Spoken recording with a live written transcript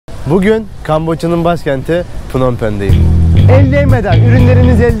Bugün Kamboçya'nın başkenti Phnom Penh'deyim. El değmeden,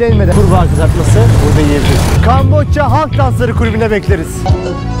 ürünleriniz el değmeden kurbağa kızartması burada yiyebilirsiniz. Kamboçya Halk Dansları Kulübü'ne bekleriz.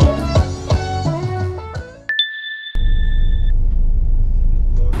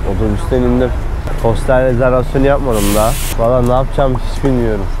 Otobüsten indim. Hostel rezervasyonu yapmadım daha. Valla ne yapacağım hiç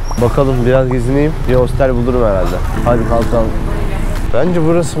bilmiyorum. Bakalım biraz gezineyim. Bir hostel bulurum herhalde. Hadi kalkalım. Bence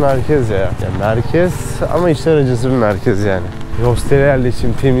burası merkez ya. Merkez ama işler acısı bir merkez yani. Bir hostele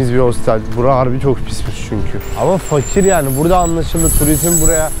yerleşim, temiz bir hostel. Bura harbi çok pismiş çünkü. Ama fakir yani. Burada anlaşıldı. Turizm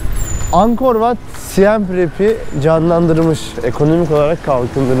buraya Angkor Wat, Siem Reap'i canlandırmış. Ekonomik olarak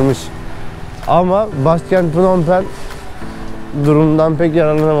kalkındırmış. Ama başkent Phnom Penh durumdan pek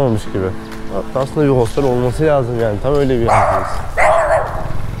yararlanamamış gibi. Aslında bir hostel olması lazım yani. Tam öyle bir yerdeyiz.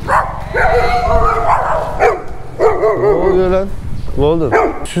 Ne oluyor lan? Golden.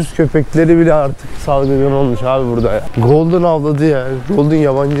 Süs köpekleri bile artık salgın olmuş abi burada ya. Golden avladı ya. Golden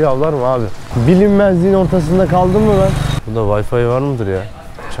yabancı avlar mı abi? Bilinmezliğin ortasında kaldın mı lan? Burada Wi-Fi var mıdır ya?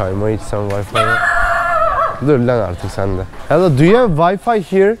 Çayma içsem Wi-Fi var. Dur lan artık sende. Hello, do you have Wi-Fi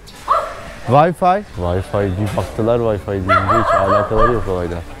here? Wi-Fi? Wi-Fi bir baktılar Wi-Fi deyince hiç alakaları yok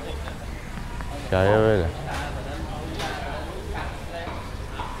olayda. Hikaye böyle.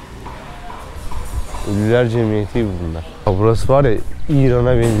 Ünlüler Cemiyeti bunlar. Burası var ya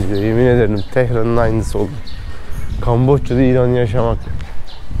İran'a benziyor. Yemin ederim Tehran'ın aynısı oldu. Kamboçya'da İran'ı yaşamak.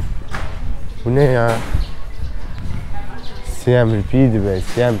 Bu ne ya? Siem Reap iyiydi be.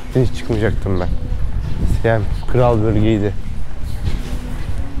 Siem Reap'ten hiç çıkmayacaktım ben. Siem kral bölgeydi.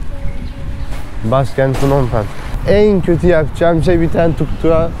 Başkent Phnom Penh. En kötü yapacağım şey bir tane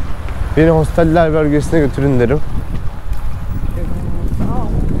tuktuğa beni hosteller bölgesine götürün derim.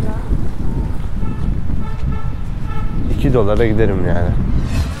 $2 giderim yani.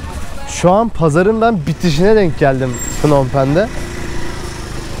 Şu an pazarın ben bitişine denk geldim Phnom Penh'de.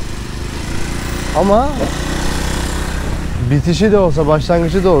 Ama bitişi de olsa,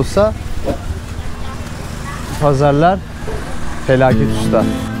 başlangıcı da olsa pazarlar felaket usta.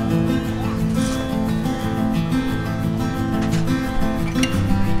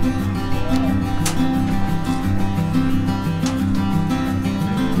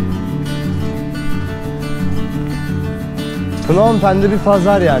 Phnom Penh'de bir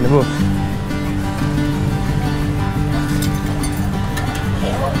pazar yani bu.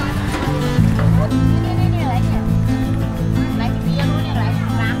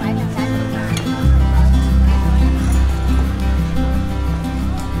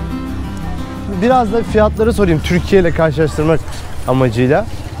 Biraz da fiyatları sorayım Türkiye ile karşılaştırmak amacıyla.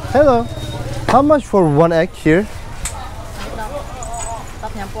 Hello. How much for one egg here?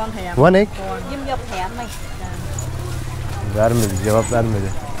 One egg? Vermedi, cevap vermedi.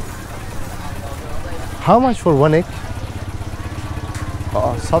 How much for one egg?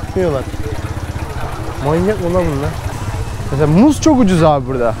 Aa, satmıyorlar. Manyak mı lan bunlar? Mesela muz çok ucuz abi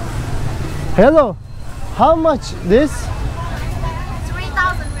burada. Hello. How much this?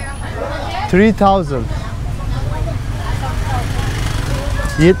 3000.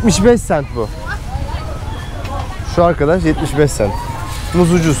 75 cent bu. Şu arkadaş 75 cent.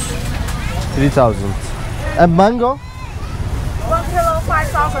 Muz ucuz. 3000. And mango?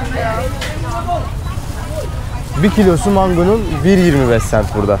 1 kilosu mangonun 1.25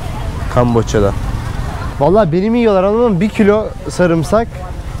 cent burada Kamboçya'da. Vallahi benim yiyorlar ama 1 kilo sarımsak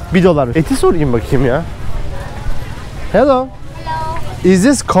 $1. Eti sorayım bakayım ya. Hello. Is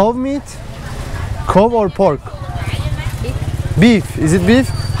this cow meat? Cow or pork? Beef. Is it beef?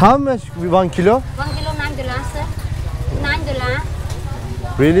 How much 1 kilo? 1 kilo $9, sir.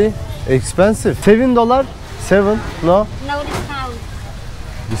 $9. Really? Expensive. $7? No? No discount.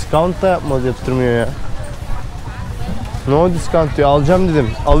 Discount da yapmaz, yaptırmıyor ya. No discount diyor. Alacağım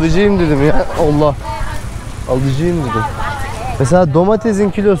dedim. Alacağım dedim ya. Allah. Alacağım dedim. Mesela domatesin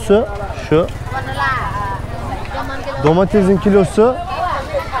kilosu şu. Domatesin kilosu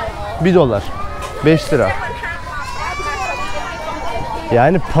 $1. 5 lira.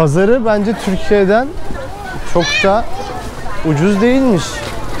 Yani pazarı bence Türkiye'den çok da ucuz değilmiş.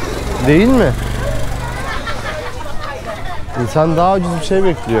 Değil mi? İnsan daha ucuz bir şey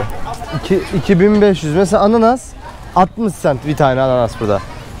bekliyor. 2500. Mesela ananas 60 cent bir tane ananas burada.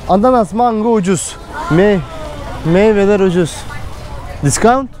 Ananas, mango ucuz. Meyveler ucuz.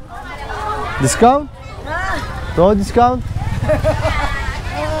 Discount? Discount? No discount?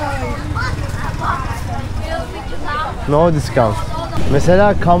 No discount.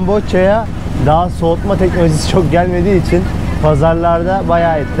 Mesela Kamboçya'ya daha soğutma teknolojisi çok gelmediği için pazarlarda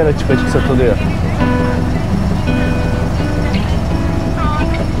bayağı etler açık açık satılıyor.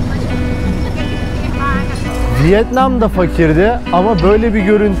 Vietnam da fakirdi ama böyle bir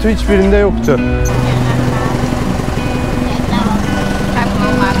görüntü hiçbirinde yoktu.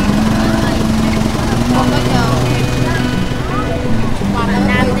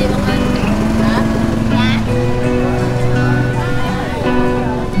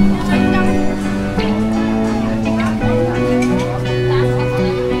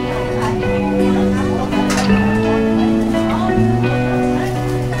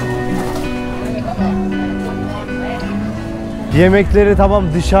 Yemekleri tamam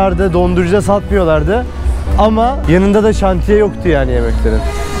dışarıda dondurucuda satmıyorlardı ama yanında da şantiye yoktu yani yemeklerin.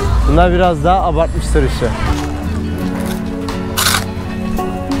 Bunlar biraz daha abartmışlar işi.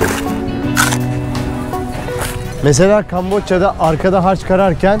 Mesela Kamboçya'da arkada harç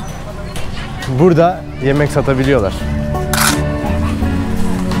kararken burada yemek satabiliyorlar.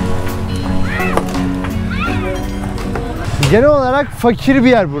 Genel olarak fakir bir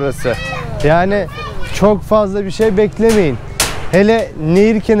yer burası. Yani çok fazla bir şey beklemeyin. Hele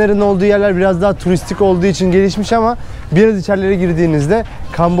nehir kenarının olduğu yerler biraz daha turistik olduğu için gelişmiş ama biraz içerilere girdiğinizde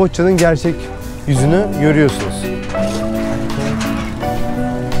Kamboçya'nın gerçek yüzünü görüyorsunuz.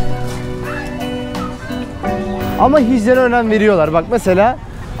 Ama hijyene önem veriyorlar. Bak mesela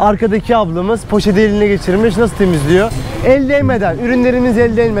arkadaki ablamız poşeti eline geçirmiş, nasıl temizliyor? El değmeden, ürünlerimiz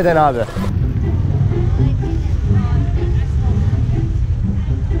el değmeden abi.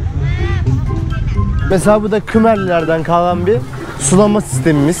 Mesela bu da Khmerlilerden kalan bir sulama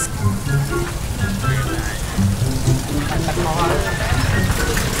sistemimiz.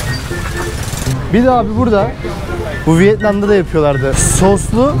 Bir de abi burada, bu Vietnam'da da yapıyorlardı.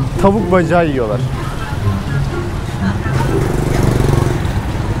 Soslu tavuk bacağı yiyorlar.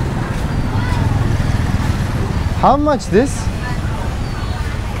 How much this?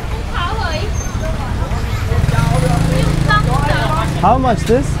 How much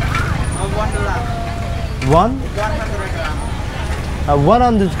this? One?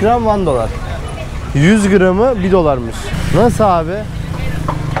 100 gram $1. 100 gramı $1'mış. Nasıl abi?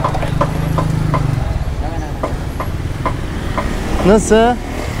 Nasıl?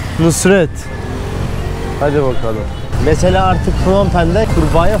 Nusret. Hadi bakalım. Mesela artık Phnom Penh'de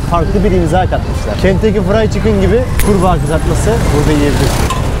kurbağaya farklı bir imza katmışlar. Kentteki fried chicken gibi kurbağa kızartması burada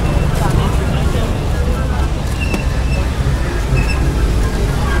yiyebilirsiniz.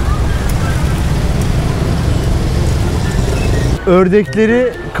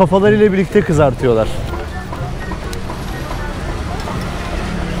 Ördekleri kafalarıyla birlikte kızartıyorlar.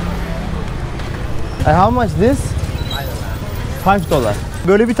 How much this? $5.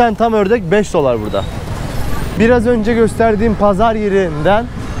 Böyle bir tane tam ördek $5 burada. Biraz önce gösterdiğim pazar yerinden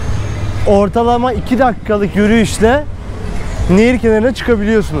ortalama 2 dakikalık yürüyüşle nehir kenarına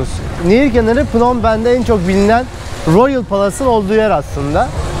çıkabiliyorsunuz. Nehir kenarı Phnom Penh'de en çok bilinen Royal Palace'ın olduğu yer aslında.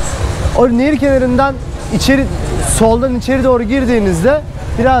 O nehir kenarından soldan içeri doğru girdiğinizde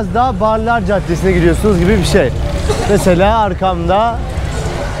biraz daha Barlar Caddesi'ne giriyorsunuz gibi bir şey. Mesela arkamda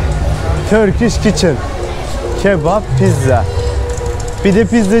Turkish Kitchen, kebap, pizza. Bir de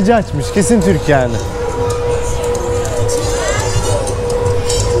pizzacı açmış. Kesin Türk yani.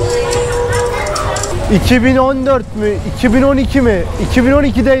 ...2014 mü? 2012 mi?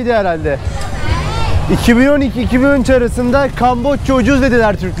 2012'deydi herhalde. 2012-2013 arasında Kamboçya ucuz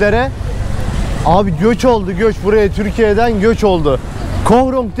dediler Türklere. Abi göç oldu, göç. Buraya Türkiye'den göç oldu.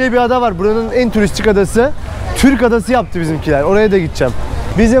 Koh Rong diye bir ada var. Buranın en turistik adası. Türk adası yaptı bizimkiler. Oraya da gideceğim.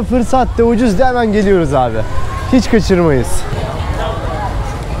 Bize fırsat da ucuz da hemen geliyoruz abi. Hiç kaçırmayız.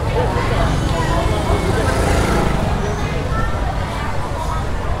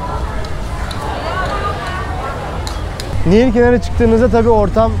 Nehir kenarına çıktığınızda tabii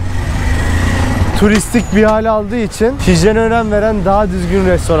ortam turistik bir hal aldığı için hijyene önem veren daha düzgün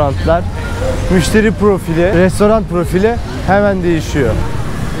restoranlar, müşteri profili, restoran profili hemen değişiyor.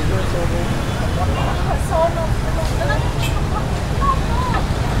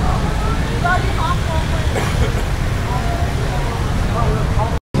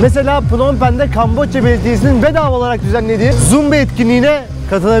 Mesela Phnom Penh'de Kamboçya Belediyesi'nin bedava olarak düzenlediği Zumba etkinliğine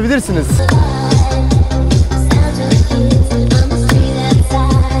katılabilirsiniz.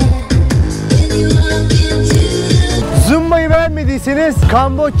 Zumba'yı beğenmediyseniz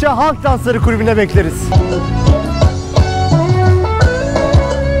Kamboçya Halk Dansları Kulübü'ne bekleriz.